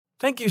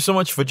Thank you so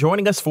much for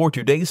joining us for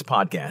today's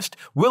podcast.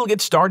 We'll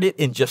get started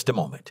in just a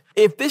moment.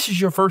 If this is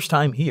your first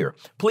time here,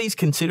 please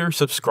consider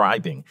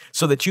subscribing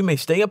so that you may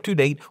stay up to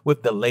date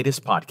with the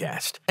latest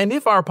podcast. And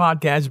if our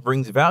podcast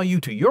brings value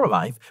to your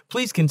life,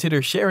 please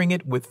consider sharing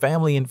it with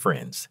family and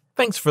friends.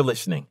 Thanks for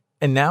listening.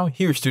 And now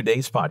here's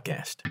today's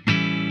podcast.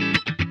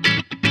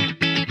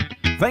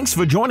 Thanks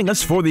for joining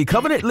us for the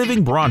Covenant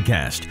Living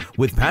broadcast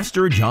with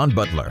Pastor John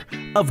Butler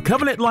of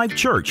Covenant Life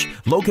Church,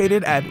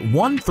 located at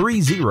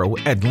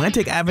 130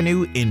 Atlantic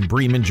Avenue in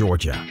Bremen,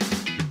 Georgia.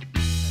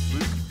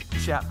 Luke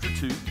chapter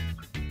 2,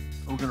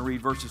 we're going to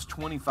read verses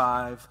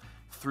 25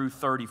 through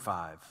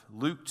 35.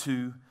 Luke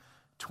 2,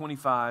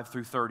 25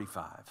 through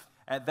 35.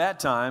 At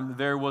that time,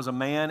 there was a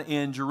man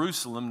in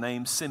Jerusalem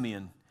named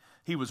Simeon.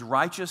 He was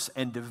righteous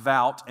and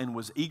devout and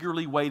was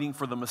eagerly waiting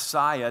for the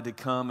Messiah to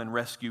come and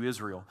rescue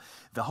Israel.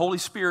 The Holy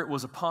Spirit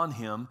was upon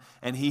him,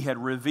 and he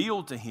had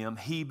revealed to him,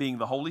 he being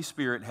the Holy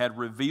Spirit, had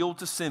revealed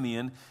to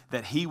Simeon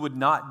that he would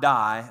not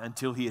die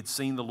until he had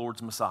seen the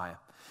Lord's Messiah.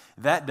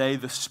 That day,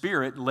 the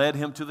Spirit led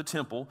him to the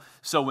temple.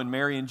 So when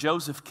Mary and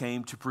Joseph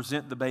came to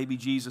present the baby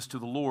Jesus to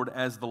the Lord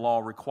as the law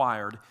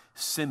required,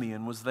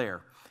 Simeon was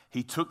there.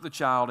 He took the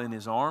child in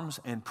his arms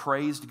and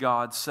praised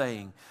God,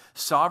 saying,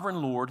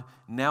 "Sovereign Lord,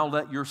 now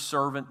let your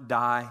servant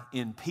die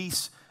in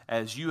peace,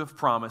 as you have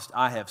promised.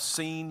 I have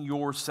seen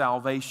your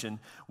salvation,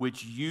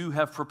 which you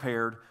have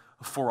prepared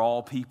for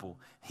all people.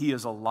 He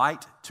is a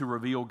light to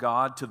reveal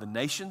God to the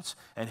nations,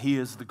 and he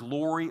is the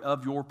glory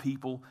of your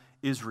people,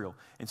 Israel."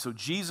 And so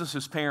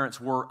Jesus'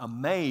 parents were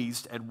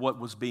amazed at what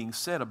was being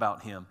said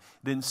about him.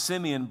 Then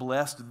Simeon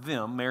blessed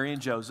them, Mary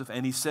and Joseph,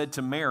 and he said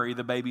to Mary,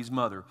 the baby's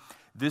mother,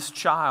 "This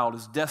child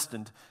is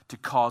destined to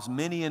cause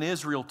many in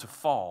Israel to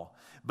fall,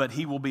 but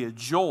he will be a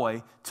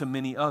joy to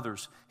many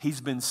others. He's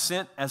been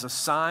sent as a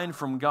sign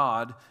from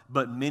God,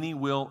 but many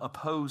will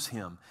oppose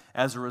him.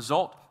 As a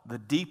result, the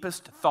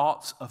deepest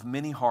thoughts of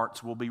many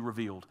hearts will be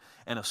revealed,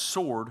 and a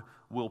sword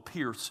will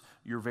pierce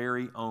your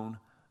very own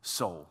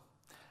soul."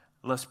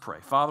 Let's pray.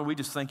 Father, we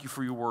just thank you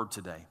for your word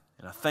today.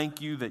 And I thank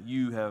you that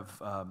you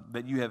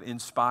have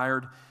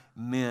inspired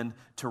men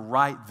to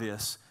write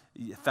this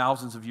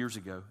thousands of years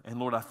ago. And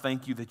Lord, I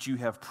thank you that you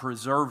have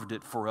preserved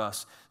it for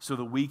us so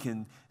that we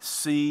can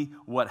see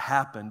what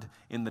happened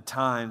in the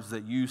times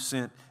that you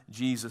sent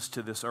Jesus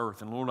to this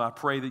earth. And Lord, I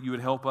pray that you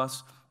would help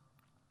us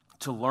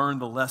to learn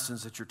the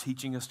lessons that you're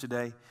teaching us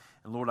today.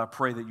 And Lord, I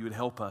pray that you would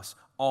help us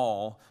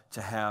all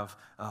to have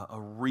a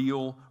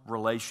real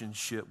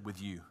relationship with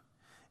you.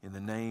 In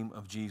the name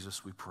of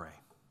Jesus we pray.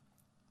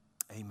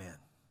 Amen.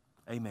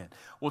 Amen.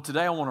 Well,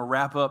 today I want to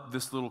wrap up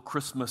this little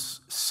Christmas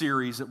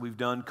series that we've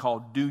done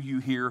called Do You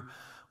Hear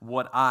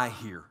What I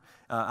Hear?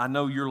 I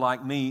know you're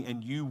like me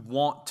and you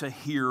want to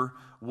hear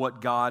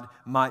what God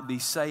might be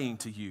saying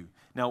to you.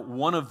 Now,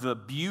 one of the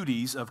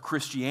beauties of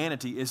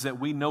Christianity is that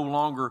we no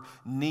longer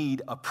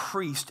need a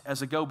priest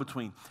as a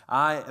go-between.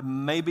 I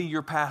may be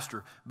your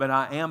pastor, but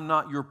I am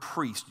not your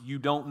priest. You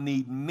don't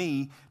need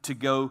me to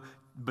go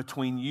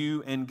between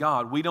you and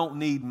God. We don't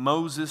need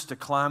Moses to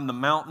climb the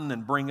mountain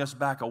and bring us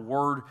back a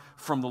word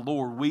from the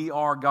Lord. We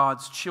are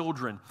God's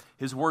children.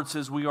 His word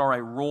says we are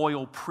a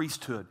royal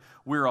priesthood.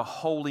 We're a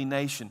holy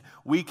nation.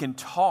 We can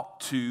talk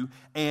to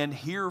and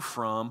hear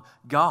from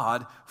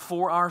God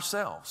for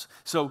ourselves.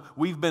 So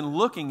we've been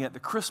looking at the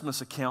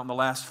Christmas account in the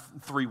last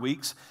 3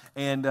 weeks,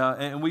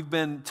 and we've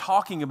been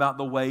talking about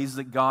the ways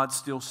that God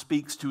still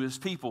speaks to his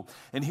people.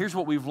 And here's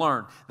what we've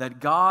learned, that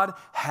God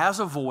has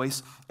a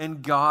voice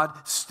and God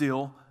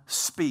still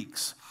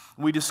speaks.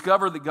 We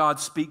discover that God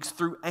speaks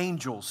through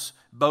angels,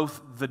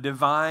 both the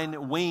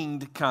divine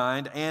winged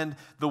kind and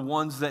the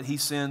ones that he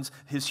sends,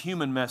 his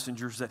human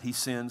messengers that he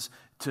sends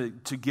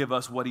to give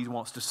us what he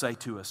wants to say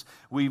to us.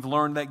 We've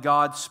learned that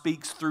God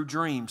speaks through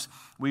dreams.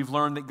 We've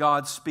learned that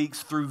God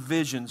speaks through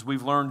visions.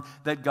 We've learned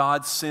that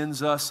God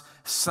sends us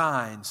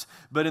signs.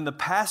 But in the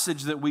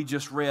passage that we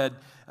just read,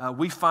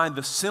 we find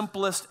the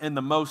simplest and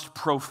the most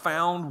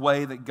profound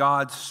way that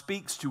God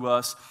speaks to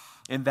us,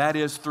 and that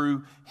is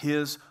through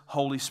his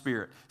Holy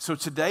Spirit. So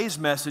today's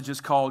message is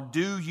called,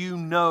 Do You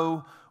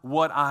Know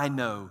What I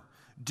Know?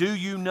 Do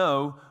you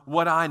know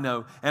what I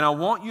know? And I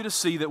want you to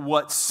see that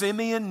what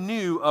Simeon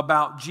knew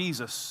about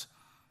Jesus,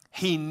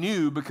 he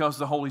knew because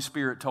the Holy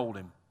Spirit told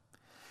him.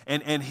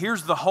 And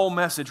here's the whole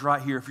message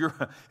right here.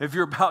 If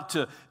you're about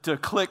to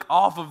click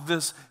off of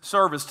this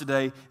service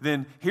today,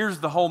 then here's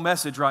the whole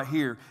message right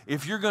here.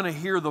 If you're going to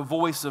hear the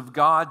voice of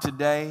God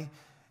today,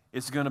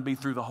 it's going to be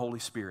through the Holy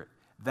Spirit.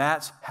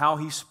 That's how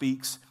he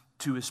speaks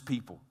to his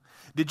people.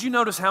 Did you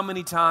notice how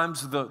many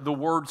times the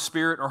word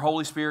Spirit or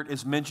Holy Spirit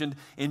is mentioned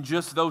in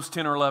just those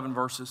 10 or 11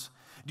 verses?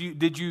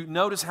 Did you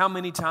notice how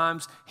many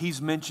times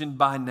he's mentioned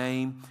by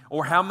name,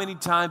 or how many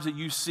times that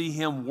you see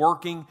him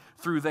working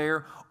through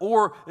there?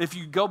 Or if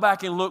you go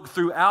back and look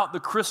throughout the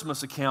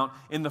Christmas account,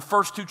 in the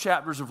first 2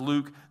 chapters of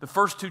Luke, the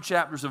first 2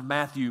 chapters of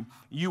Matthew,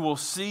 you will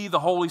see the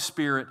Holy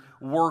Spirit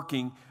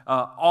working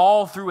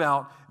all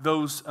throughout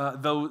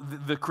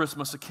the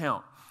Christmas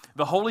account.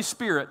 The Holy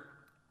Spirit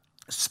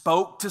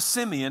spoke to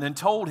Simeon and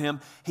told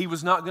him he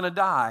was not going to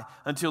die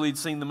until he'd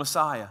seen the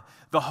Messiah.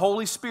 The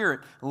Holy Spirit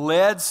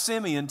led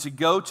Simeon to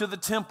go to the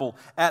temple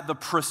at the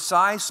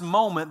precise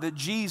moment that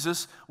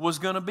Jesus was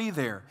going to be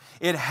there.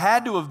 It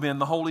had to have been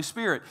the Holy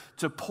Spirit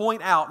to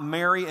point out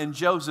Mary and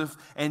Joseph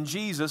and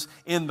Jesus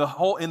in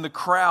the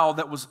crowd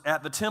that was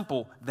at the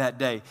temple that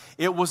day.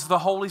 It was the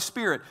Holy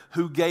Spirit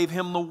who gave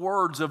him the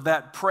words of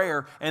that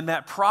prayer and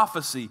that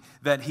prophecy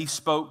that he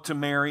spoke to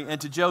Mary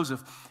and to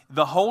Joseph.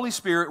 The Holy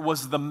Spirit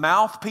was the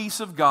mouthpiece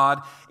of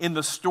God in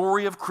the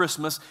story of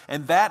Christmas,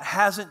 and that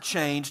hasn't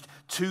changed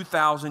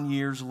 2,000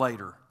 years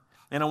later.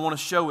 And I want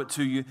to show it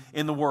to you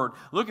in the Word.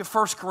 Look at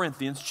 1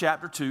 Corinthians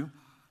chapter 2,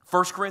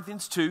 1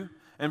 Corinthians 2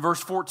 and verse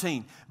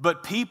 14.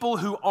 But people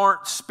who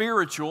aren't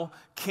spiritual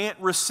can't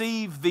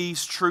receive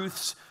these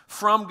truths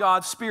from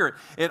God's Spirit.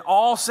 It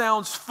all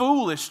sounds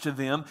foolish to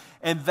them,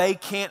 and they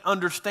can't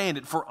understand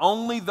it. For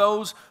only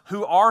those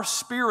who are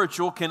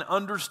spiritual can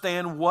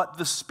understand what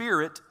the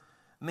Spirit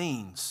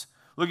means.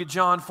 Look at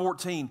John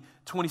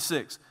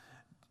 14:26.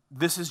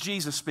 This is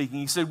Jesus speaking.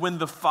 He said, when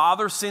the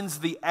Father sends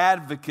the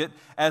advocate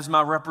as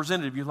my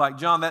representative. You're like,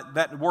 John,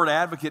 that word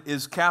advocate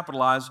is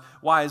capitalized.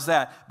 Why is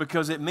that?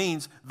 Because it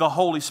means the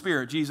Holy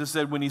Spirit. Jesus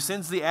said, when he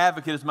sends the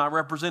advocate as my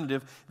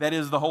representative, that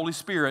is the Holy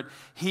Spirit,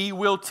 he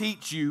will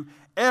teach you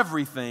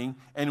everything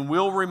and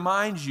will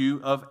remind you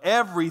of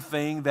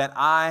everything that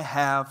I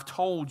have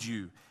told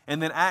you.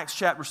 And then Acts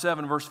chapter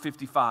 7, verse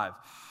 55.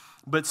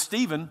 But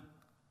Stephen,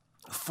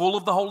 full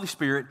of the Holy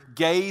Spirit,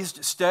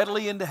 gazed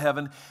steadily into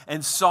heaven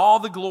and saw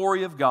the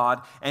glory of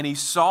God, and he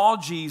saw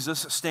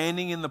Jesus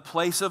standing in the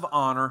place of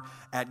honor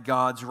at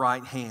God's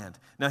right hand.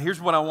 Now,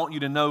 here's what I want you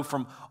to know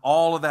from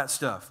all of that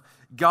stuff.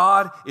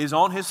 God is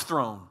on his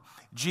throne.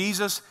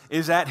 Jesus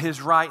is at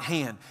his right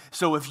hand.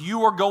 So if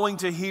you are going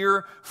to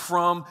hear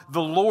from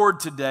the Lord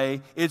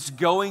today, it's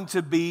going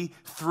to be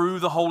through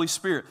the Holy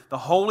Spirit. The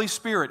Holy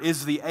Spirit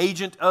is the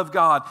agent of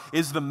God,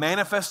 is the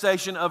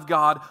manifestation of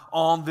God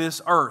on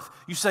this earth.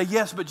 You say,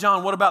 yes, but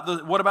John, what about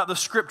the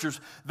Scriptures?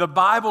 The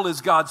Bible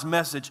is God's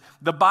message.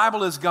 The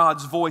Bible is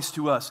God's voice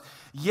to us.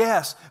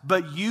 Yes,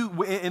 but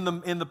you, in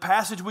the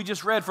passage we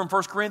just read from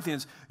 1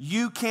 Corinthians,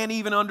 you can't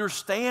even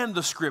understand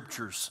the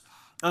Scriptures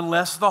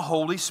unless the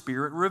Holy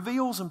Spirit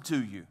reveals them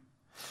to you.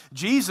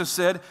 Jesus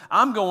said,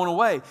 I'm going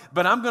away,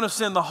 but I'm going to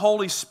send the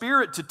Holy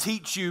Spirit to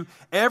teach you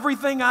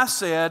everything I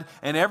said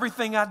and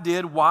everything I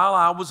did while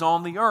I was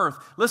on the earth.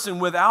 Listen,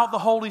 without the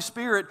Holy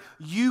Spirit,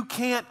 you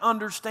can't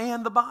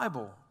understand the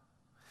Bible.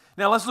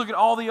 Now let's look at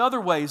all the other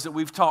ways that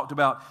we've talked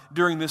about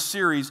during this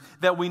series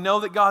that we know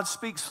that God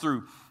speaks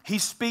through. He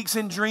speaks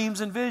in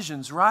dreams and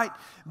visions, right?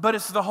 But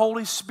it's the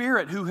Holy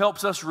Spirit who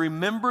helps us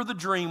remember the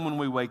dream when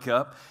we wake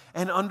up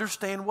and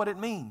understand what it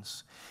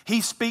means.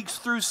 He speaks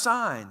through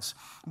signs,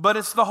 but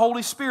it's the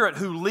Holy Spirit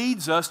who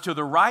leads us to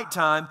the right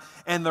time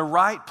and the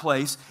right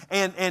place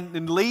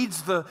and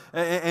leads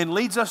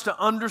us to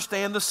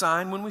understand the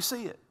sign when we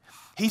see it.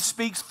 He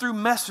speaks through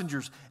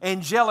messengers,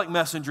 angelic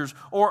messengers,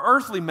 or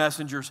earthly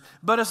messengers,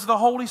 but it's the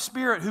Holy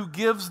Spirit who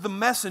gives the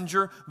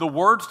messenger the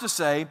words to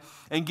say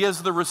and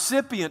gives the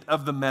recipient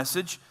of the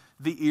message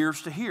the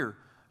ears to hear.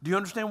 Do you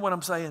understand what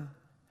I'm saying?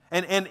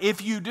 And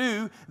if you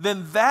do,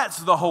 then that's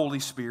the Holy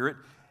Spirit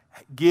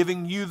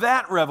giving you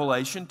that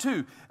revelation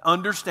too,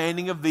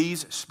 understanding of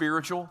these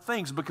spiritual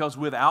things, because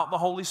without the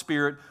Holy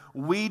Spirit,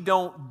 we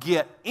don't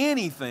get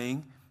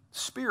anything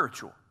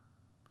spiritual.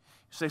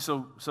 You say,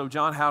 so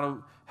John,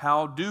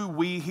 how do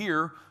we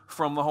hear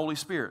from the Holy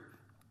Spirit?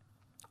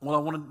 Well, I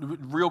want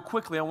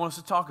us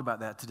to talk about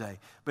that today.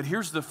 But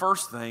here's the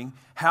first thing.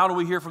 How do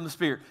we hear from the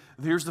Spirit?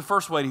 Here's the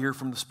first way to hear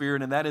from the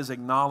Spirit, and that is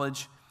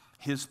acknowledge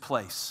his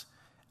place.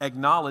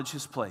 Acknowledge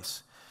his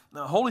place.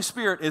 The Holy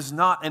Spirit is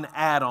not an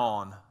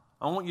add-on.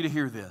 I want you to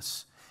hear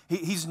this.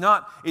 He's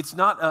not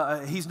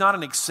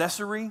an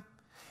accessory.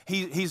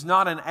 He's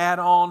not an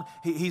add-on.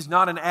 He's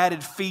not an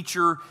added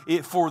feature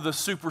for the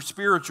super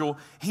spiritual.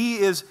 He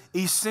is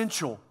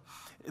essential.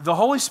 The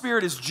Holy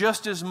Spirit is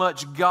just as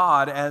much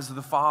God as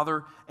the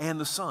Father and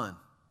the Son.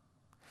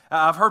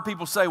 I've heard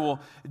people say,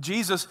 well,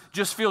 Jesus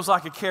just feels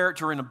like a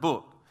character in a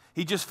book.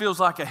 He just feels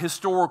like a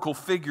historical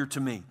figure to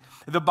me.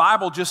 The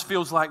Bible just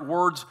feels like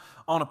words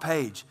on a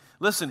page.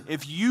 Listen,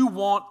 if you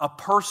want a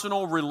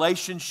personal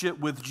relationship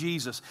with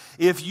Jesus,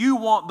 if you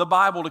want the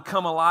Bible to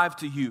come alive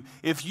to you,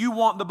 if you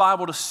want the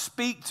Bible to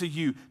speak to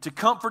you, to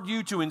comfort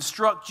you, to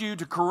instruct you,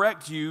 to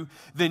correct you,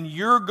 then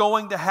you're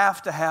going to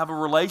have a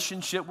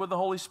relationship with the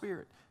Holy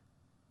Spirit.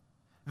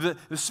 The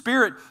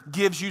Spirit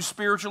gives you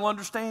spiritual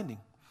understanding.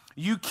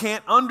 You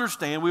can't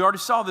understand, we already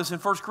saw this in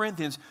 1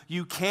 Corinthians,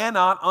 you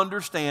cannot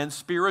understand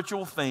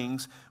spiritual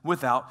things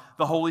without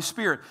the Holy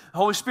Spirit. The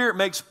Holy Spirit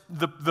makes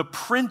the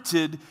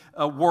printed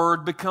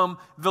word become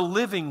the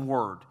living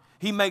word.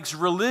 He makes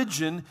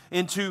religion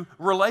into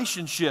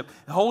relationship.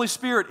 The Holy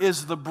Spirit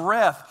is the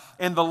breath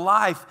and the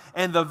life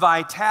and the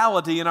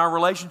vitality in our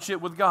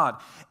relationship with God.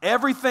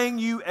 Everything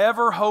you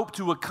ever hope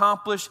to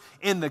accomplish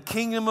in the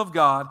kingdom of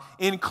God,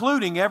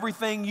 including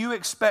everything you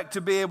expect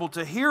to be able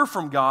to hear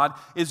from God,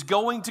 is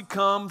going to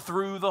come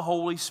through the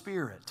Holy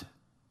Spirit.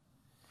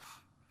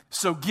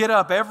 So get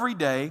up every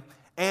day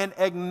and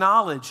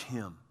acknowledge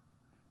Him.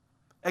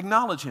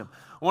 Acknowledge Him.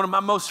 One of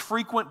my most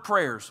frequent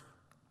prayers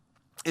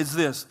is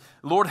this: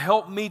 Lord,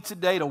 help me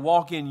today to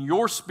walk in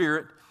your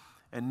Spirit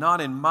and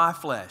not in my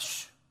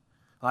flesh.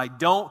 Like,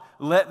 don't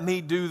let me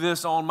do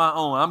this on my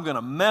own. I'm going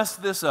to mess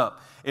this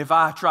up if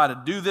I try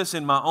to do this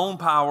in my own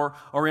power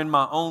or in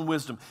my own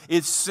wisdom.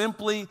 It's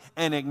simply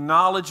an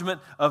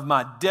acknowledgement of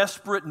my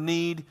desperate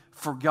need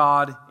for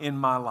God in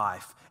my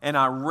life. And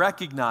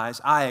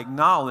I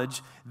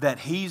acknowledge that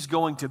He's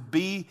going to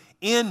be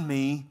in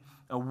me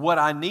what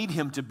I need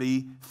Him to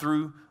be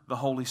through the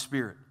Holy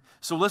Spirit.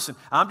 So listen,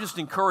 I'm just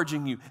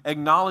encouraging you,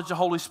 acknowledge the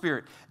Holy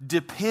Spirit.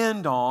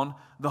 Depend on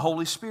the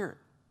Holy Spirit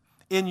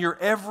in your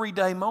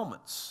everyday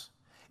moments.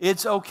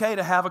 It's okay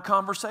to have a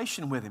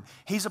conversation with Him.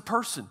 He's a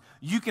person.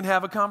 You can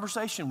have a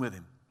conversation with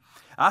Him.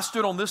 I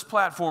stood on this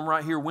platform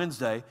right here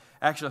Wednesday.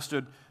 Actually, I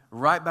stood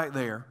right back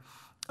there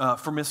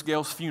for Miss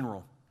Gail's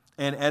funeral.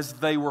 And as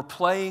they were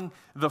playing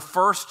the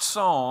first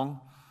song,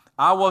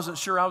 I wasn't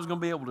sure I was going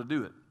to be able to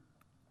do it.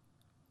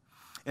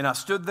 And I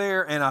stood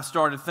there and I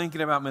started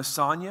thinking about Miss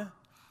Sonia,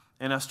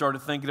 and I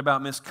started thinking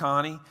about Miss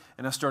Connie,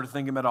 and I started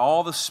thinking about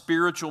all the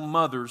spiritual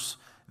mothers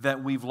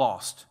that we've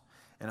lost.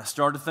 And I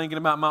started thinking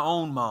about my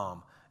own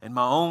mom and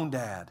my own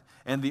dad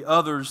and the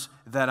others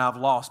that I've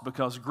lost,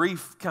 because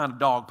grief kind of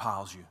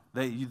dogpiles you.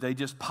 They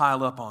just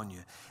pile up on you,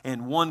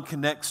 and one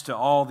connects to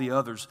all the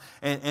others.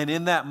 And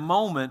in that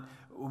moment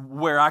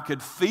where I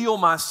could feel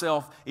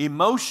myself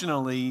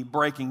emotionally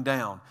breaking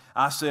down,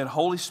 I said,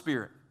 Holy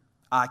Spirit,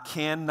 I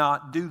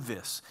cannot do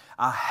this.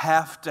 I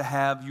have to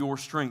have your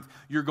strength.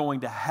 You're going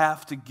to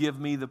have to give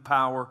me the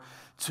power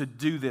to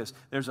do this.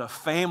 There's a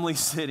family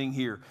sitting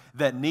here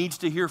that needs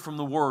to hear from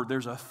the Word.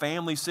 There's a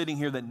family sitting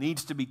here that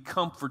needs to be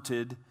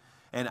comforted,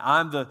 and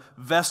I'm the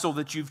vessel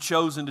that you've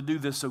chosen to do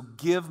this. So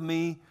give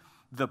me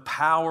the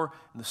power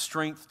and the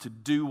strength to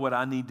do what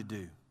I need to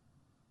do.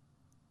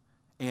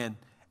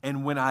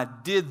 And when I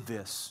did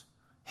this,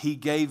 He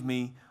gave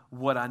me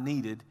what I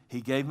needed.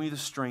 He gave me the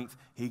strength.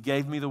 He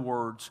gave me the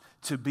words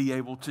to be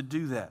able to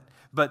do that.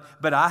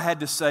 But I had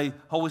to say,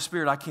 Holy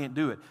Spirit, I can't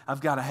do it.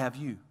 I've got to have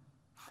you.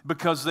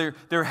 Because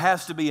there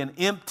has to be an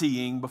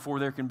emptying before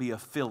there can be a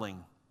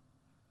filling.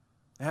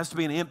 There has to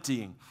be an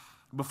emptying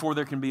before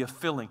there can be a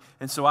filling.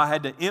 And so I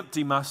had to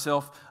empty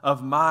myself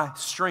of my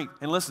strength.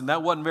 And listen,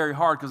 that wasn't very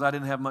hard because I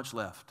didn't have much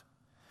left.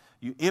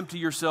 You empty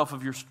yourself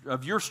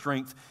of your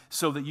strength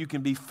so that you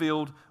can be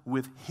filled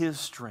with His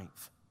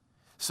strength.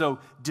 So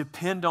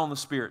depend on the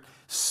Spirit.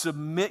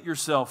 Submit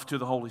yourself to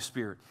the Holy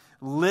Spirit.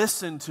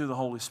 Listen to the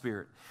Holy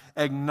Spirit.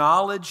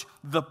 Acknowledge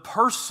the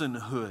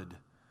personhood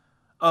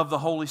of the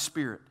Holy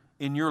Spirit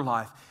in your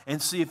life,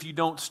 and see if you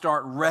don't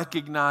start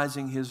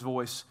recognizing His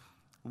voice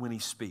when He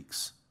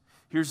speaks.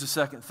 Here's the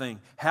second thing.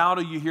 How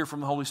do you hear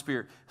from the Holy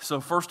Spirit? So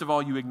first of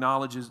all, you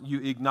acknowledge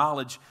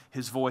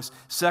His voice.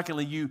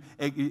 Secondly, you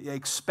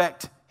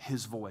expect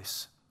His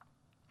voice.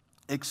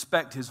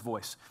 Expect His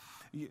voice.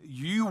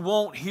 You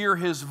won't hear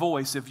His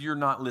voice if you're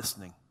not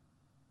listening.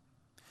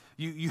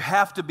 You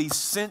have to be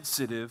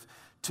sensitive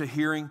to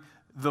hearing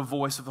the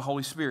voice of the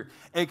Holy Spirit.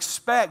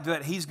 Expect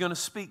that He's going to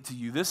speak to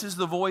you. This is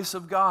the voice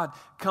of God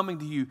coming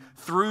to you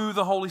through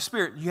the Holy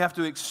Spirit. You have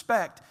to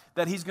expect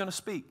that He's going to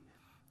speak.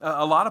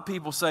 A lot of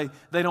people say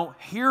they don't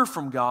hear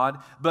from God,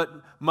 but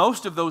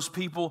most of those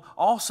people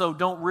also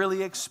don't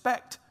really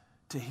expect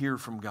to hear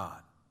from God.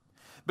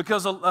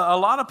 Because a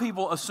lot of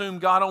people assume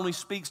God only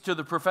speaks to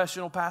the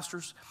professional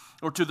pastors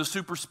or to the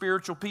super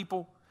spiritual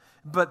people,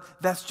 but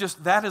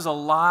that is a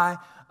lie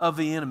of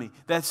the enemy.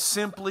 That's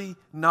simply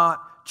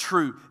not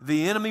true.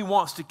 The enemy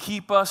wants to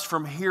keep us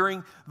from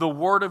hearing the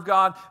Word of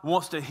God,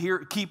 wants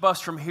to keep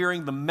us from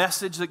hearing the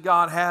message that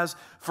God has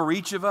for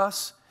each of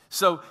us.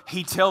 So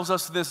he tells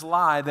us this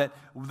lie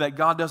that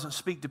God doesn't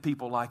speak to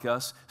people like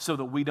us, so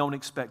that we don't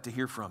expect to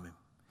hear from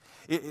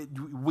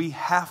Him. We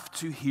have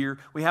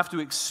to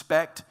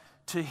expect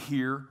to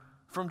hear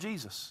from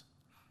Jesus.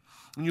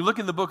 When you look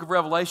in the book of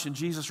Revelation,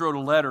 Jesus wrote a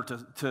letter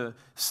to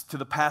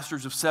the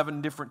pastors of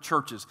 7 different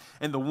churches.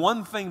 And the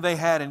one thing they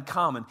had in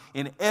common,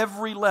 in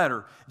every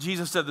letter,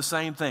 Jesus said the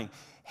same thing.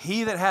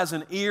 He that has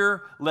an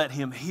ear, let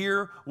him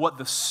hear what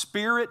the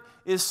Spirit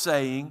is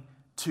saying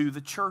to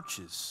the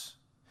churches.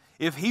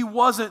 If He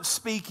wasn't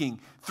speaking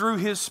through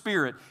His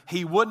Spirit,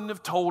 He wouldn't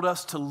have told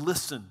us to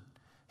listen.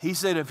 He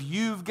said, if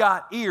you've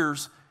got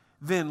ears,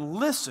 then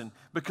listen,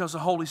 because the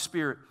Holy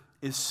Spirit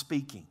is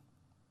speaking.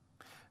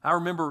 I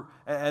remember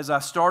as I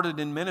started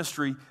in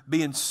ministry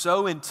being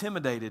so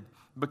intimidated,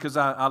 because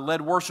I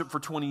led worship for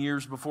 20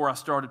 years before I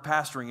started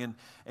pastoring,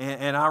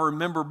 and I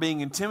remember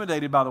being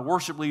intimidated by the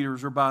worship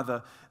leaders or by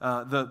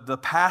the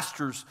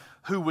pastors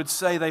who would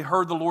say they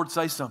heard the Lord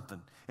say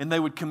something, and they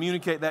would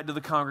communicate that to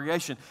the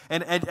congregation.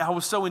 And I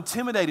was so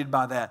intimidated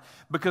by that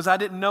because I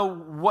didn't know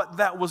what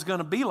that was going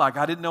to be like.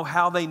 I didn't know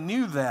how they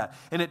knew that.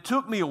 And it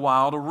took me a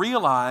while to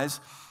realize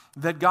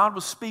that God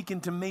was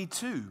speaking to me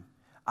too.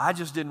 I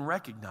just didn't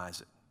recognize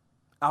it.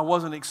 I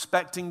wasn't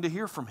expecting to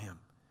hear from Him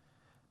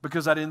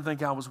because I didn't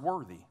think I was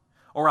worthy,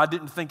 or I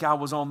didn't think I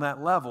was on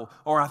that level,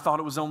 or I thought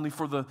it was only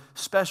for the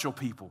special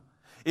people.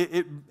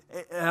 And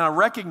I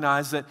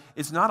recognize that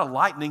it's not a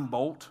lightning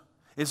bolt.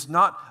 It's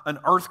not an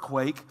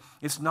earthquake.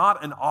 It's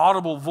not an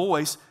audible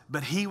voice,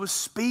 but He was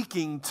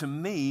speaking to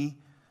me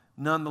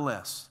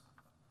nonetheless.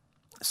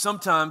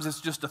 Sometimes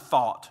it's just a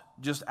thought,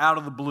 just out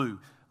of the blue.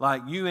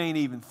 Like you ain't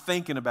even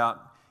thinking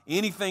about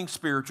anything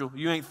spiritual.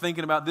 You ain't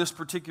thinking about this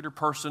particular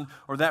person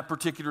or that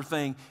particular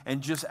thing,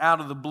 and just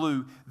out of the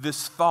blue,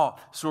 this thought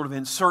sort of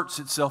inserts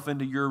itself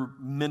into your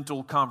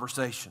mental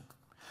conversation.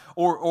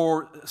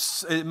 Or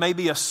it may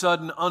be a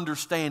sudden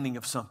understanding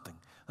of something.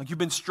 Like you've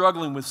been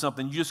struggling with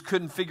something, you just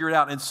couldn't figure it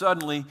out, and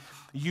suddenly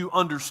you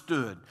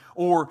understood.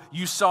 Or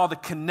you saw the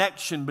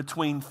connection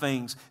between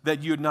things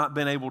that you had not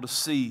been able to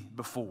see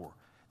before.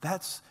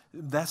 That's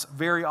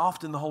very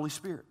often the Holy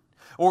Spirit.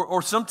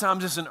 Or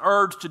sometimes it's an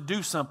urge to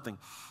do something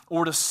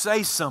or to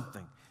say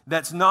something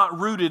that's not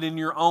rooted in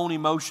your own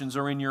emotions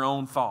or in your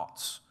own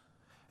thoughts.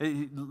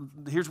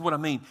 Here's what I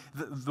mean.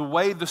 The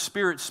way the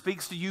Spirit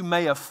speaks to you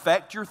may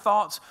affect your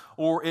thoughts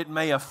or it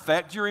may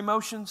affect your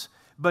emotions,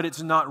 but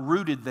it's not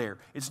rooted there.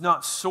 It's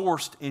not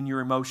sourced in your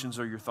emotions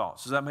or your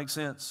thoughts. Does that make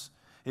sense?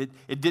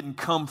 It didn't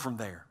come from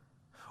there.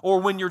 Or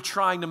when you're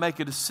trying to make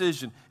a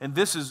decision, and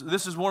this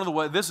is one of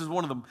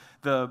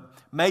the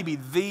maybe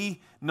the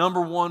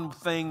number one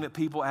thing that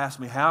people ask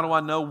me: how do I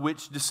know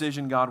which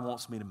decision God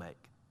wants me to make?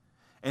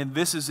 And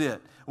this is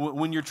it.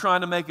 When you're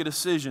trying to make a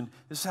decision,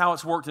 this is how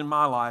it's worked in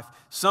my life.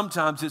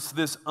 Sometimes it's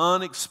this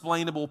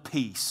unexplainable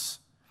peace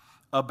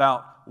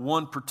about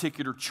one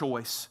particular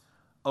choice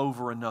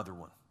over another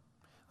one.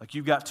 Like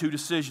you've got two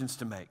decisions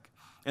to make,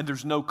 and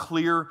there's no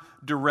clear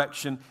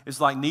direction. It's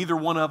like neither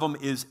one of them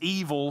is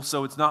evil,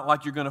 so it's not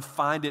like you're going to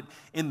find it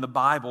in the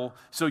Bible.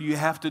 So you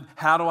have to,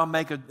 how do I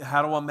make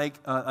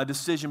a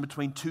decision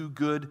between two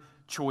good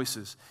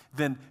choices?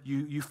 Then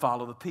you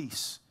follow the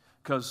peace,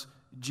 because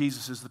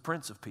Jesus is the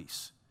Prince of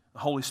Peace. The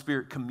Holy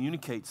Spirit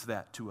communicates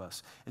that to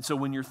us. And so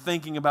when you're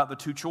thinking about the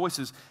two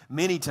choices,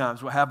 many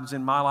times what happens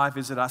in my life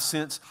is that I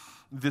sense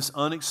this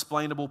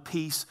unexplainable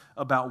peace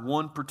about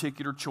one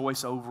particular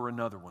choice over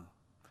another one.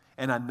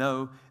 And I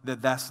know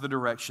that that's the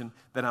direction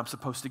that I'm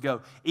supposed to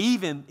go,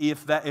 even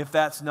if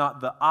that's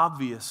not the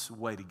obvious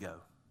way to go.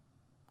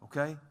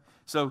 Okay?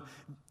 So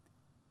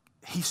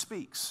He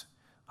speaks.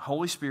 The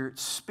Holy Spirit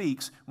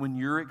speaks when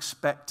you're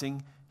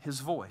expecting His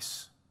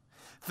voice.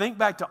 Think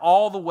back to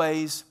all the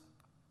ways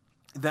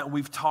that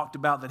we've talked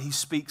about that He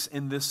speaks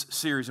in this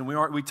series, and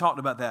we talked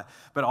about that.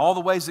 But all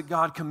the ways that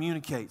God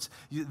communicates,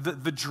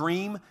 the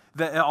dream,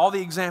 all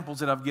the examples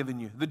that I've given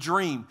you, the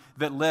dream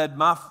that led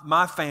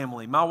my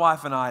family, my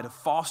wife and I, to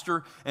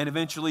foster and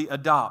eventually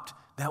adopt,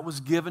 that was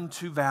given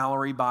to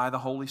Valerie by the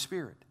Holy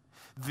Spirit.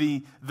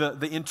 The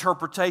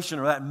interpretation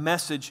or that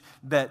message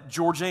that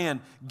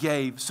Georgianne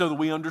gave so that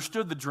we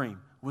understood the dream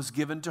was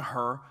given to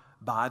her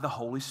by the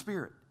Holy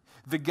Spirit.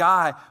 The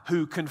guy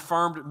who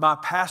confirmed my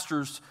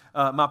pastor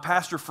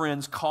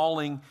friend's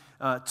calling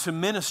to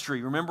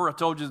ministry. Remember, I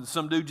told you that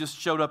some dude just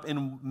showed up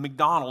in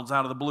McDonald's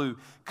out of the blue,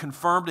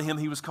 confirmed to him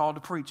he was called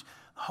to preach.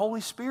 The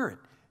Holy Spirit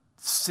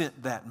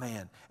sent that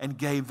man and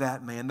gave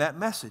that man that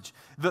message.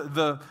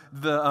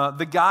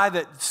 The guy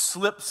that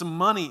slipped some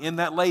money in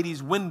that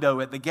lady's window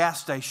at the gas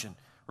station.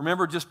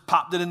 Remember, just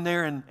popped it in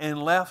there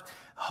and left.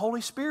 The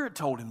Holy Spirit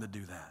told him to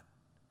do that.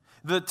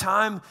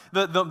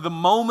 The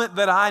moment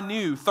that I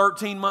knew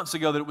 13 months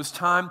ago that it was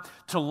time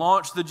to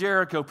launch the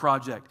Jericho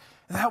Project,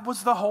 that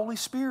was the Holy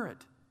Spirit.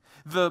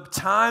 The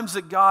times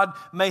that God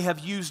may have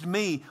used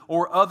me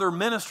or other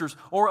ministers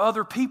or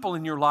other people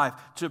in your life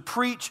to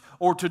preach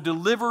or to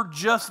deliver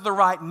just the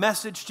right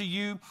message to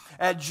you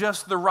at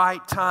just the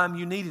right time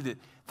you needed it,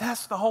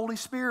 that's the Holy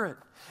Spirit.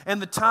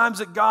 And the times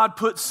that God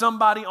put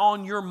somebody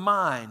on your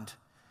mind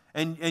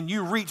and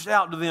you reached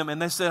out to them and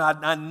they said,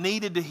 I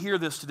needed to hear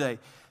this today,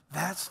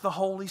 that's the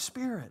Holy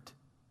Spirit.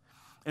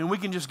 And we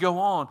can just go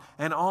on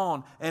and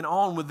on and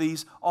on with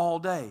these all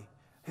day.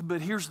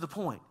 But here's the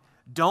point.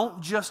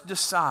 Don't just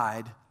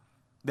decide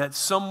that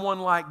someone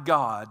like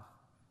God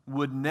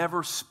would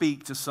never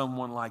speak to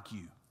someone like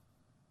you.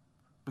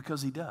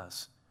 Because He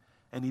does.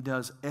 And He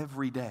does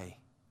every day.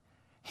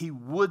 He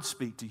would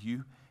speak to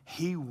you.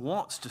 He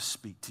wants to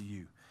speak to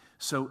you.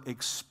 So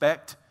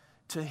expect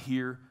to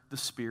hear the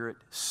Spirit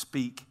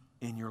speak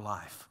in your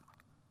life.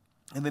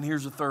 And then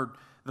here's the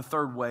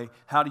third way.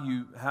 How do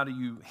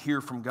you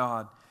hear from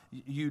God?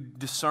 You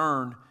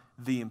discern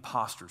the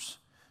imposters.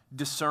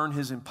 Discern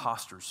His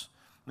imposters.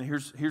 Now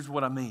here's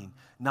what I mean.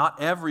 Not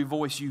every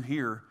voice you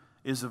hear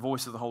is the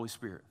voice of the Holy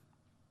Spirit.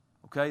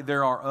 Okay?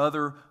 There are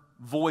other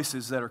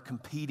voices that are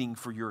competing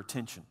for your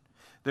attention.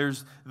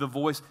 There's the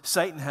voice.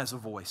 Satan has a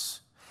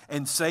voice.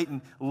 And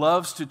Satan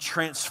loves to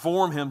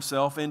transform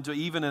himself into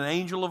even an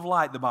angel of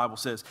light, the Bible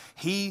says.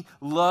 He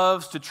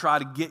loves to try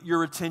to get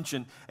your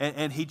attention,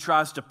 and he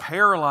tries to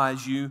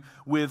paralyze you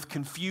with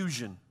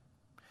confusion.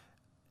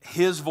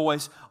 His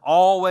voice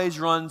always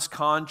runs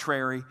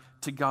contrary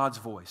to God's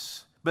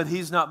voice. But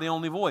He's not the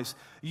only voice.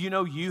 You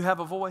know, you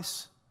have a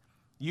voice.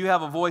 You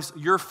have a voice.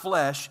 Your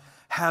flesh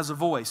has a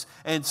voice.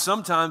 And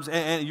sometimes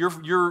your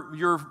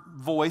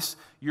voice,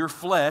 your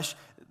flesh,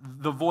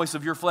 the voice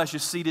of your flesh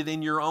is seated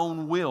in your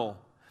own will.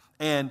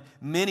 And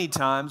many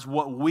times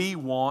what we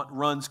want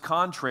runs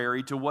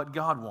contrary to what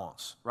God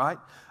wants, right?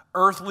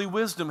 Earthly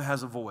wisdom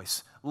has a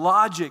voice.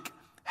 Logic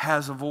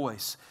has a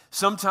voice.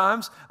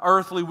 Sometimes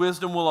earthly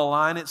wisdom will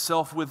align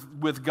itself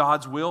with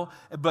God's will,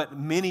 but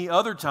many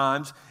other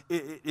times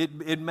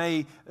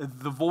the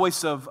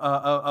voice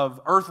of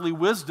earthly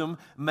wisdom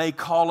may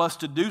call us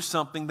to do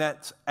something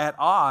that's at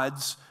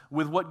odds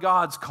with what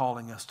God's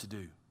calling us to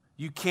do.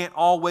 You can't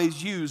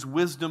always use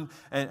wisdom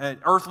and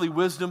earthly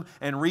wisdom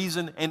and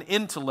reason and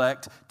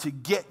intellect to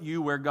get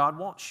you where God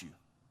wants you.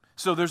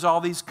 So there's all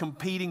these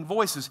competing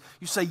voices.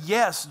 You say,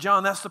 yes,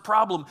 John, that's the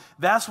problem.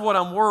 That's what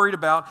I'm worried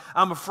about.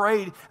 I'm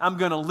afraid I'm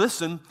going to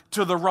listen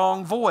to the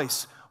wrong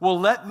voice. Well,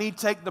 let me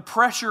take the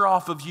pressure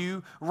off of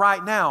you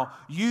right now.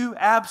 You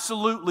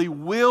absolutely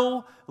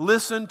will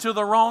listen to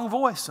the wrong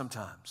voice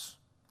sometimes.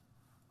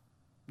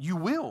 You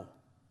will,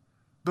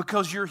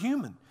 because you're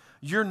human.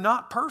 You're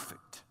not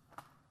perfect.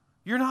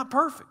 You're not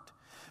perfect.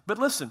 But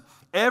listen,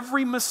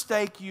 every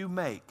mistake you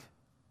make,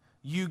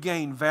 you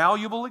gain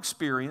valuable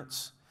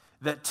experience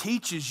that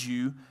teaches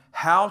you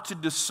how to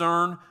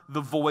discern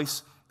the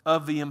voice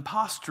of the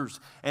imposters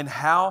and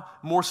how,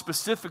 more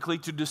specifically,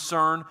 to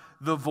discern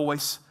the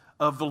voice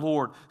of the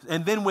Lord.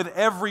 And then with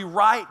every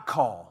right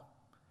call,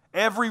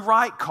 every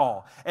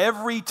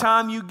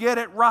time you get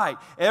it right,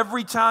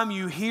 every time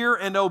you hear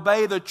and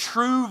obey the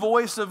true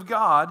voice of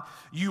God,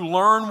 you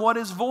learn what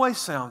His voice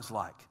sounds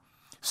like.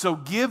 So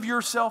give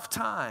yourself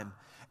time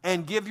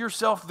and give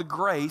yourself the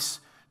grace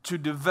to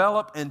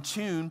develop and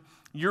tune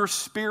your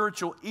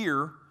spiritual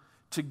ear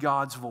to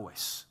God's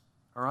voice.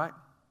 All right?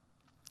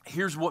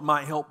 Here's what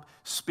might help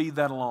speed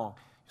that along.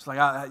 It's like,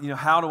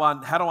 how do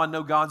I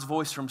know God's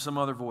voice from some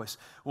other voice?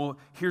 Well,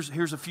 here's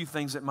a few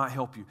things that might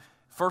help you.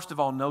 First of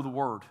all, know the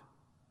Word.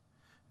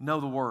 Know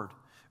the Word.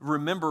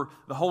 Remember,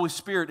 the Holy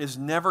Spirit is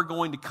never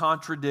going to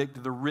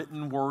contradict the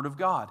written Word of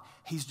God.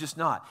 He's just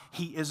not.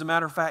 As a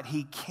matter of fact,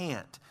 He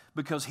can't,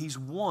 because He's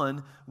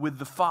one with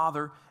the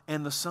Father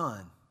and the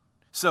Son.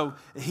 So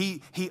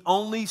he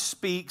only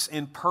speaks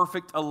in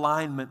perfect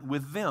alignment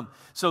with them.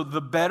 So the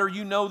better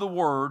you know the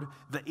Word,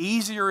 the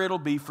easier it'll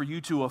be for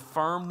you to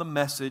affirm the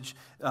message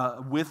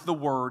with the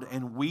Word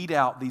and weed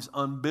out these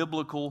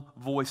unbiblical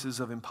voices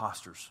of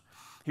imposters.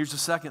 Here's the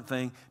second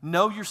thing.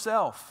 Know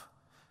yourself.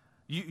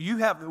 You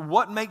have,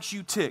 what makes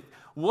you tick?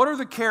 What are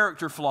the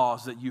character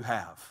flaws that you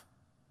have?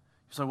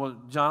 You say, well,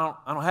 John,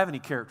 I don't have any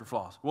character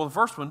flaws. Well, the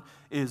first one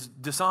is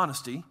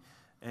dishonesty,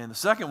 and the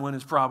second one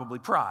is probably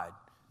pride.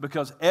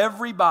 Because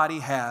everybody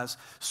has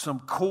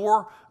some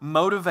core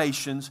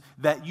motivations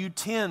that you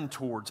tend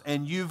towards,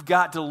 and you've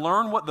got to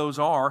learn what those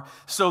are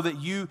so that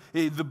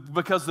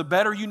because the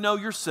better you know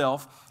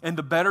yourself and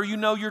the better you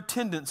know your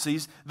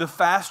tendencies, the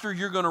faster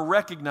you're going to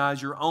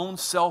recognize your own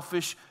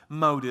selfish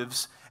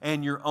motives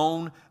and your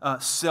own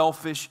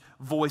selfish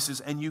voices,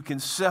 and you can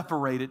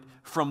separate it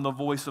from the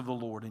voice of the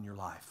Lord in your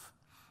life.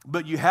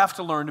 But you have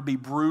to learn to be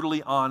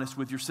brutally honest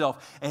with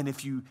yourself. And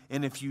if you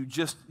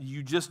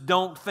just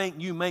don't think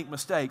you make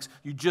mistakes,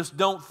 you just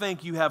don't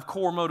think you have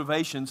core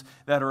motivations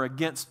that are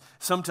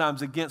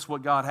sometimes against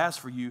what God has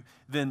for you,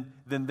 then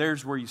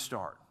there's where you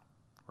start,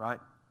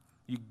 right?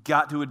 You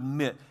got to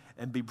admit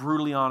and be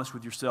brutally honest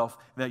with yourself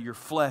that your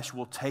flesh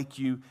will take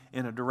you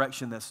in a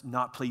direction that's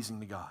not pleasing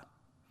to God.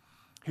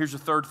 Here's the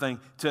third thing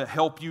to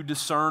help you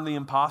discern the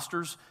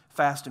imposters: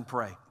 fast and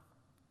pray.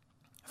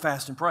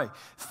 Fast and pray.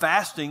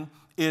 Fasting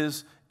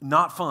is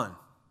not fun.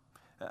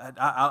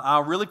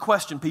 I really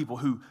question people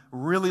who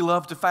really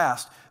love to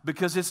fast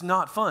because it's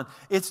not fun.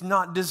 It's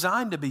not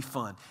designed to be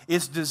fun.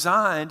 It's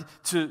designed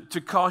to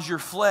cause your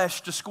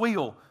flesh to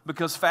squeal,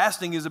 because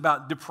fasting is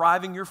about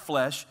depriving your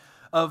flesh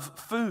of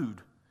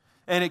food.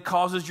 And it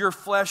causes your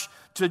flesh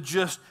to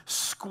just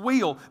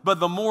squeal. But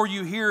the more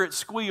you hear it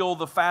squeal,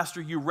 the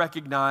faster you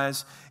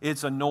recognize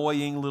its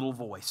annoying little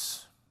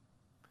voice.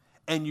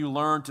 And you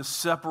learn to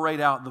separate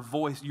out the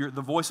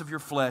voice of your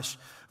flesh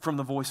from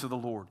the voice of the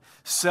Lord.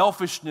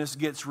 Selfishness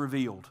gets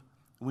revealed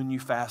when you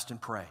fast and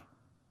pray.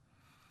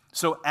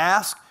 So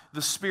ask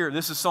the Spirit.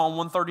 This is Psalm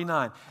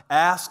 139.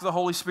 Ask the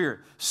Holy Spirit,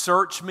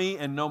 search me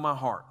and know my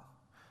heart.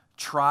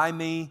 Try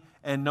me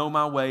and know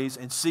my ways,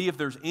 and see if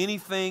there's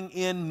anything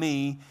in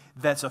me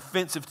that's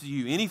offensive to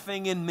you,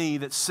 anything in me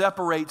that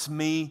separates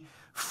me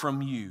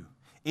from you,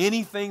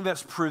 anything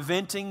that's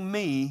preventing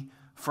me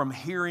from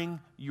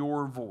hearing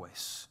your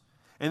voice.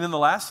 And then the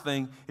last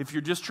thing, if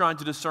you're just trying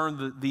to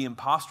discern the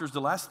imposters, the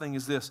last thing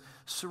is this: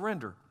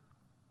 surrender.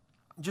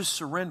 Just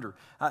surrender.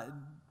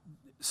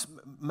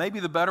 Maybe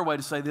the better way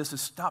to say this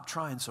is stop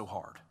trying so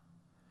hard.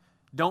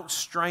 Don't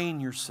strain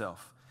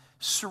yourself.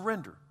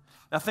 Surrender.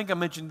 I think I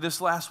mentioned this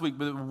last week,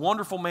 but a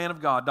wonderful man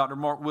of God, Dr.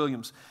 Mark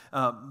Williams,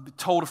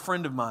 told a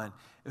friend of mine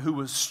who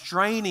was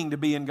straining to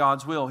be in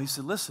God's will. He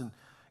said, listen,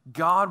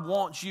 God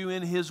wants you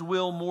in His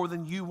will more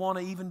than you want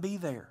to even be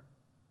there.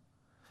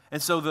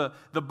 And so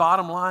the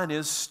bottom line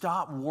is,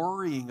 stop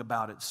worrying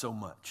about it so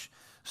much.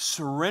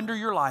 Surrender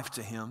your life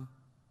to Him.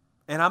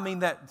 And I mean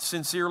that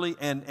sincerely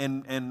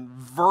and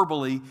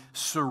verbally.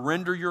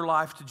 Surrender your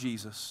life to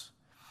Jesus.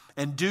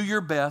 And do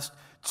your best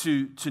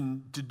to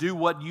do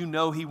what you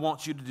know He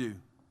wants you to do.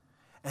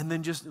 And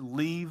then just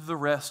leave the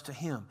rest to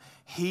Him.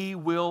 He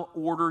will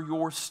order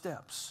your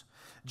steps.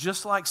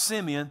 Just like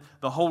Simeon,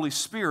 the Holy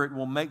Spirit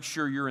will make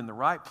sure you're in the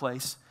right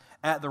place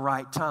at the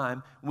right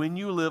time when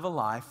you live a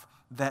life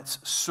that's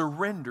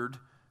surrendered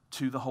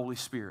to the Holy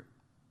Spirit.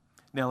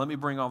 Now, let me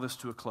bring all this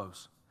to a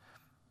close.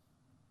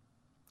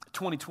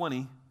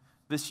 2020,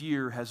 this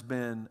year has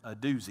been a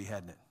doozy,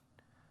 hasn't it?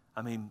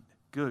 I mean,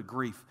 good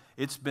grief.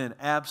 It's been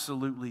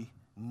absolutely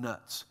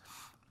nuts.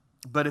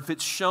 But if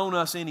it's shown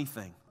us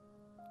anything,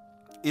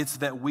 it's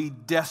that we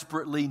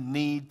desperately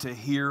need to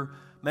hear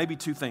maybe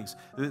two things.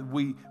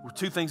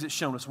 Two things it's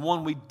shown us.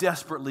 One, we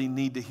desperately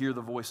need to hear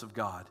the voice of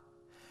God.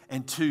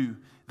 And two,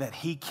 that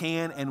He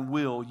can and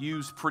will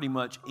use pretty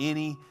much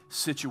any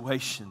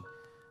situation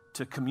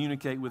to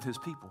communicate with His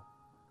people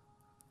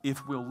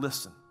if we'll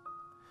listen.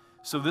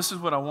 So this is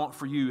what I want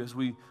for you as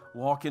we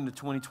walk into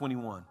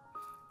 2021.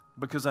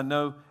 Because I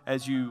know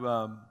as you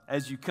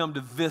come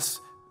to this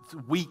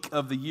week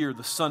of the year,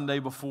 the Sunday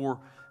before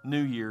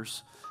New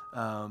Year's,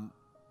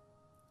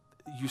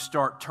 you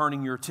start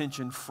turning your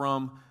attention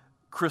from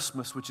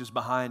Christmas, which is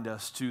behind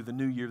us, to the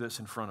new year that's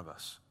in front of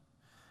us.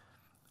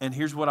 And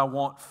here's what I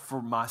want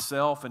for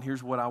myself, and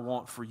here's what I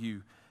want for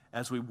you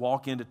as we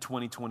walk into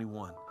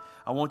 2021.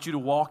 I want you to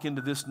walk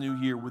into this new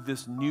year with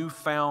this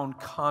newfound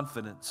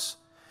confidence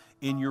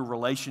in your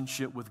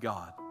relationship with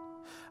God.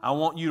 I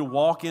want you to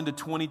walk into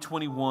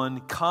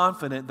 2021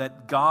 confident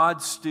that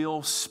God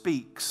still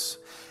speaks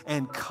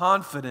and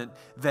confident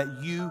that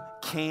you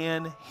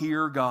can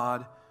hear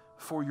God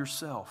for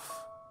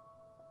yourself.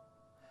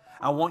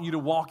 I want you to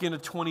walk into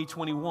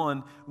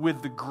 2021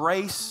 with the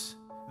grace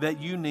that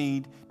you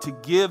need to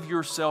give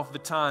yourself the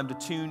time to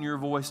tune your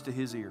voice to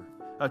His ear,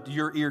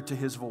 your ear to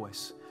His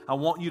voice. I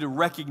want you to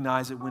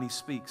recognize it when He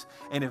speaks.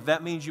 And if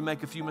that means you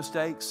make a few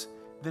mistakes,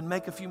 then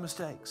make a few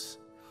mistakes.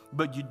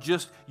 But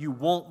you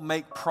won't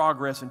make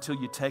progress until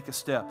you take a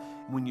step.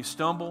 When you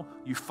stumble,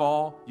 you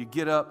fall, you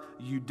get up,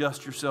 you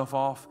dust yourself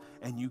off,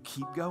 and you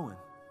keep going.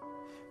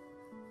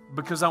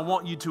 Because I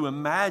want you to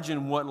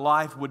imagine what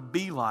life would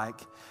be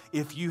like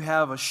if you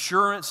have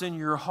assurance in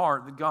your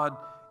heart that God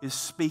is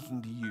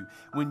speaking to you.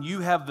 When you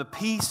have the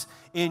peace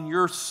in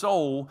your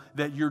soul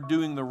that you're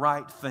doing the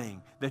right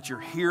thing, that you're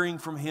hearing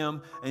from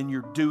Him and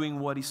you're doing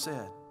what He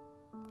said.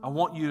 I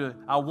want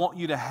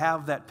you to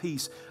have that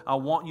peace. I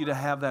want you to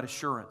have that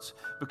assurance,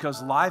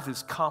 because life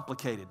is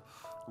complicated.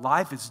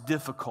 Life is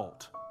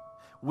difficult.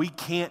 We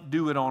can't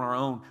do it on our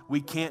own. We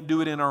can't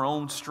do it in our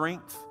own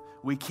strength.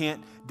 We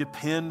can't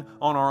depend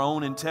on our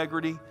own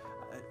integrity.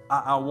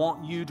 I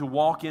want you to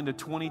walk into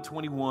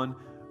 2021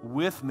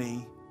 with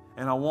me,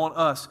 and I want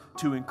us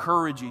to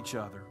encourage each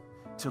other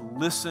to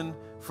listen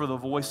for the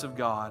voice of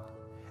God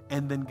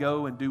and then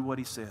go and do what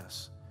He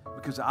says.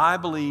 Because I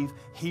believe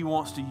He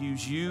wants to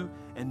use you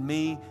and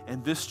me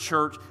and this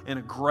church in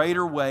a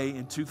greater way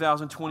in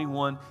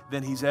 2021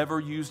 than He's ever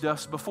used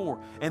us before.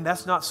 And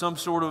that's not some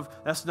sort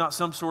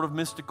of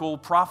mystical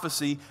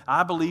prophecy.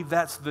 I believe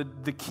that's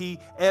the key.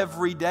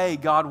 Every day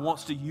God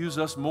wants to use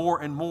us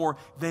more and more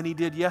than He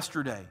did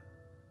yesterday.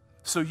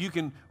 So you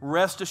can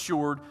rest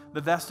assured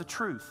that that's the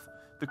truth.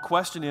 The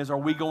question is, are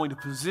we going to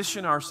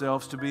position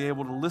ourselves to be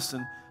able to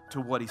listen to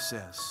what He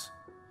says?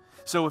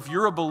 So if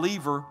you're a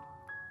believer,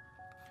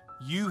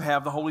 you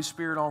have the Holy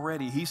Spirit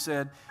already. He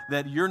said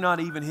that you're not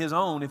even His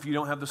own if you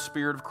don't have the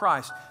Spirit of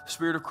Christ. The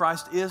Spirit of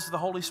Christ is the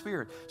Holy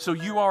Spirit. So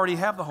you already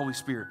have the Holy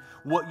Spirit.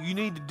 What you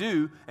need to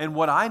do, and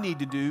what I need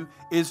to do,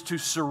 is to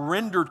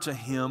surrender to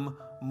Him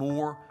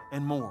more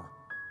and more.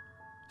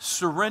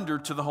 Surrender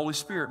to the Holy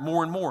Spirit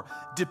more and more.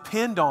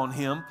 Depend on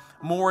Him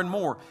more and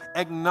more.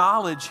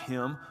 Acknowledge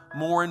Him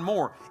more and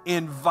more.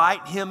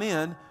 Invite Him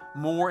in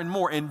more and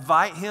more.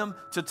 Invite Him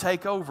to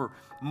take over.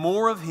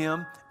 More of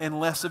Him and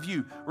less of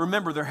you.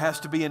 Remember, there has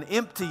to be an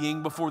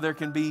emptying before there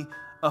can be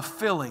a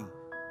filling.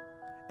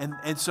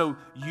 And so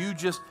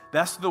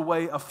that's the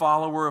way a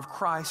follower of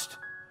Christ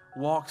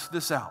walks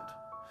this out.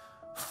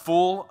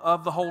 Full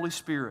of the Holy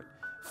Spirit.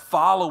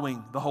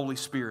 Following the Holy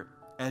Spirit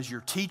as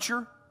your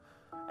teacher,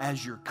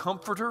 as your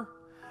comforter,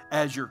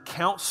 as your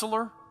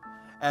counselor,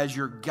 as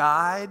your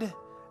guide,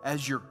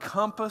 as your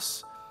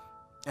compass,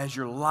 as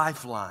your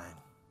lifeline.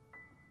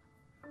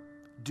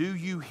 Do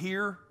you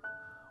hear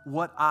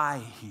what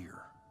I hear?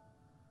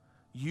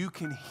 You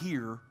can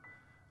hear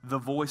the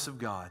voice of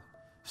God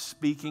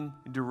speaking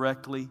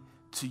directly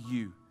to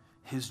you.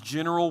 His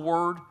general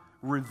word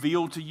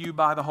revealed to you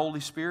by the Holy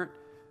Spirit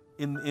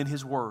in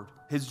His word.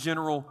 His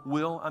general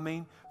will,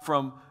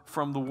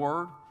 from the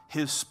word.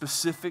 His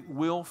specific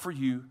will for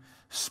you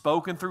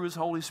spoken through His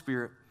Holy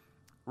Spirit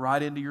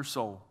right into your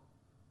soul.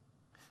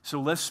 So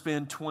let's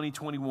spend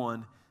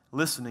 2021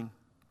 listening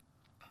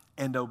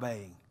and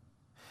obeying.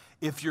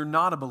 If you're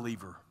not a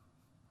believer,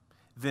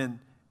 then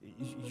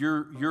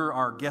you're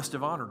our guest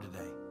of honor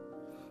today.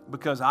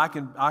 Because I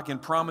can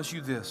promise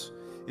you this.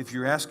 If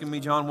you're asking me,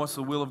 John, what's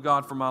the will of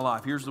God for my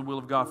life? Here's the will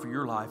of God for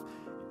your life.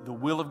 The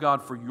will of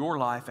God for your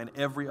life and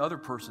every other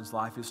person's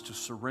life is to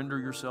surrender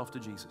yourself to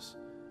Jesus.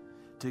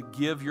 To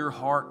give your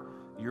heart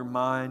your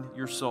mind,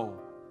 your soul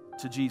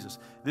to Jesus.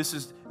 This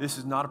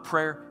is not a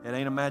prayer. It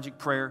ain't a magic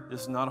prayer.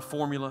 This is not a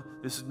formula.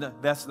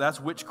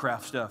 That's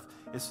witchcraft stuff.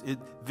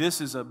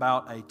 This is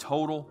about a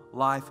total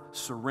life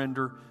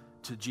surrender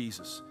to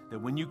Jesus. That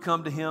when you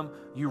come to Him,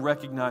 you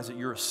recognize that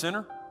you're a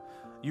sinner.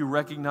 You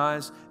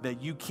recognize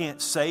that you can't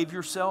save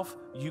yourself.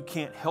 You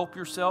can't help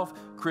yourself.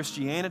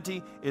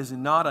 Christianity is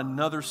not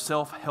another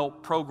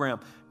self-help program.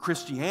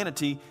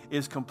 Christianity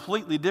is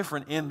completely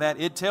different in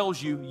that it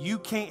tells you you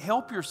can't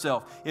help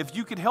yourself. If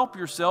you could help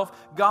yourself,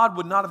 God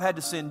would not have had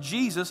to send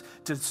Jesus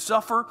to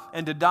suffer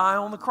and to die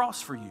on the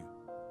cross for you.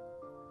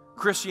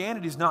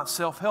 Christianity is not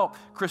self-help.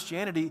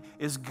 Christianity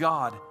is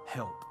God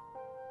help.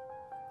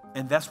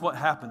 And that's what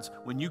happens.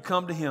 When you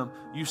come to Him,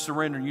 you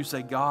surrender and you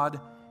say,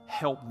 God,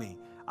 help me.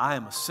 I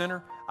am a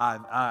sinner.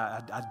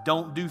 I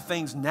don't do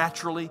things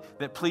naturally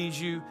that please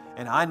you,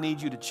 and I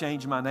need you to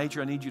change my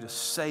nature. I need you to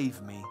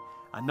save me.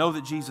 I know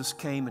that Jesus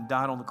came and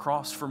died on the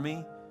cross for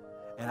me,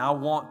 and I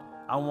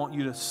want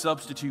you to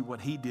substitute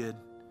what He did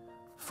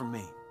for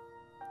me.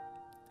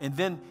 And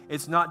then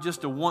it's not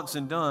just a once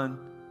and done.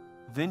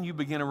 Then you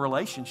begin a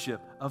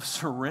relationship of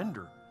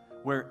surrender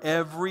where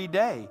every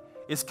day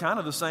it's kind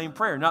of the same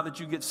prayer. Not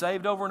that you get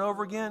saved over and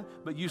over again,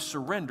 but you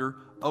surrender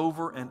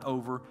over and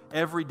over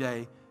every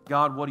day.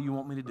 God, what do you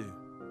want me to do?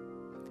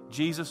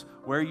 Jesus,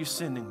 where are you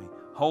sending me?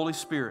 Holy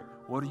Spirit,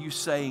 what are you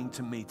saying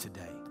to me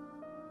today?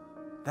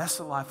 That's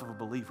the life of a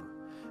believer.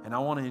 And I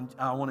want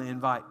to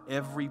invite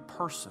every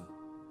person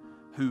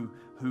who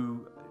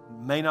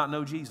may not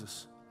know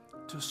Jesus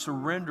to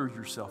surrender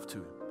yourself to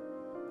Him.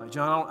 Like,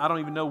 John, I don't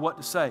even know what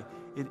to say.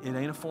 It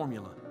ain't a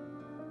formula.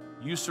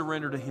 You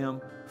surrender to Him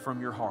from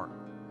your heart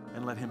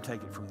and let Him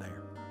take it from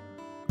there.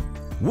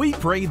 We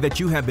pray that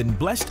you have been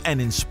blessed and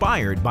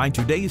inspired by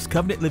today's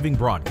Covenant Living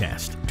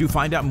broadcast. To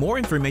find out more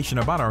information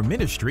about our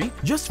ministry,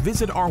 just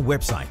visit our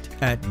website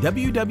at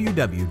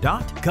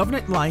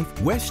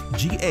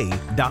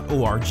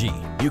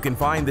www.covenantlifewestga.org. You can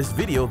find this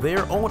video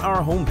there on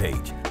our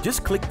homepage.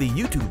 Just click the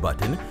YouTube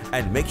button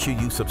and make sure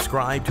you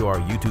subscribe to our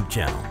YouTube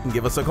channel.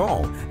 Give us a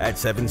call at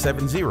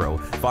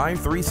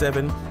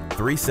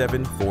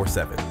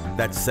 770-537-3747.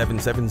 That's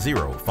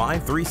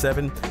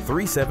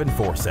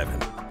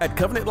 770-537-3747. At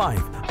Covenant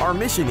Life, our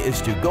mission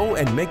is to go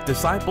and make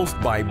disciples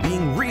by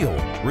being real,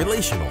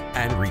 relational,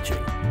 and reaching.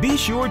 Be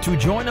sure to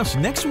join us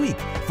next week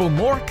for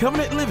more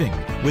Covenant Living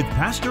with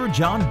Pastor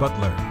John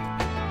Butler.